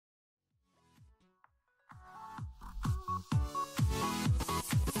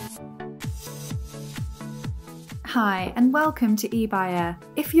Hi and welcome to Ebuyer.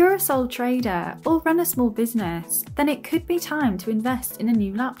 If you're a sole trader or run a small business, then it could be time to invest in a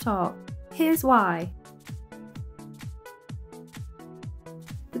new laptop. Here's why.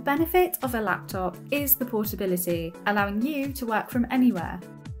 The benefit of a laptop is the portability, allowing you to work from anywhere.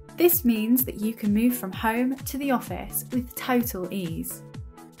 This means that you can move from home to the office with total ease.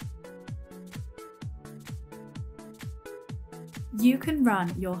 You can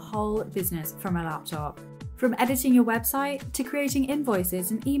run your whole business from a laptop. From editing your website to creating invoices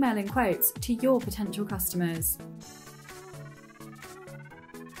and emailing quotes to your potential customers.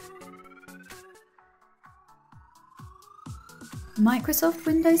 Microsoft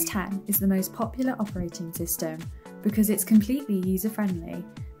Windows 10 is the most popular operating system because it's completely user-friendly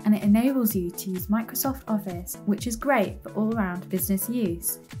and it enables you to use Microsoft Office, which is great for all-round business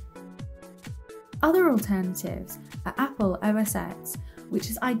use. Other alternatives are Apple OS X, which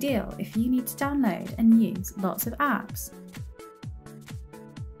is ideal if you need to download and use lots of apps.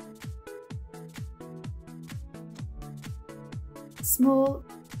 Small,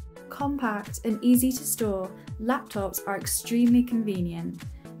 compact and easy to store, laptops are extremely convenient.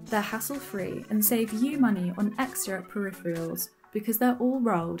 They're hassle-free and save you money on extra peripherals because they're all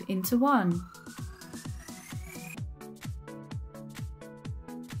rolled into one.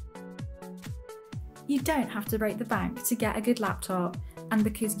 You don't have to break the bank to get a good laptop, and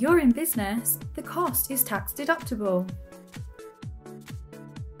because you're in business, the cost is tax deductible.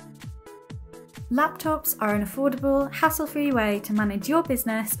 Laptops are an affordable, hassle-free way to manage your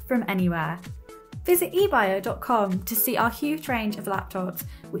business from anywhere. Visit ebuyer.com to see our huge range of laptops,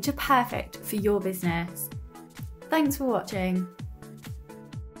 which are perfect for your business. Thanks for watching.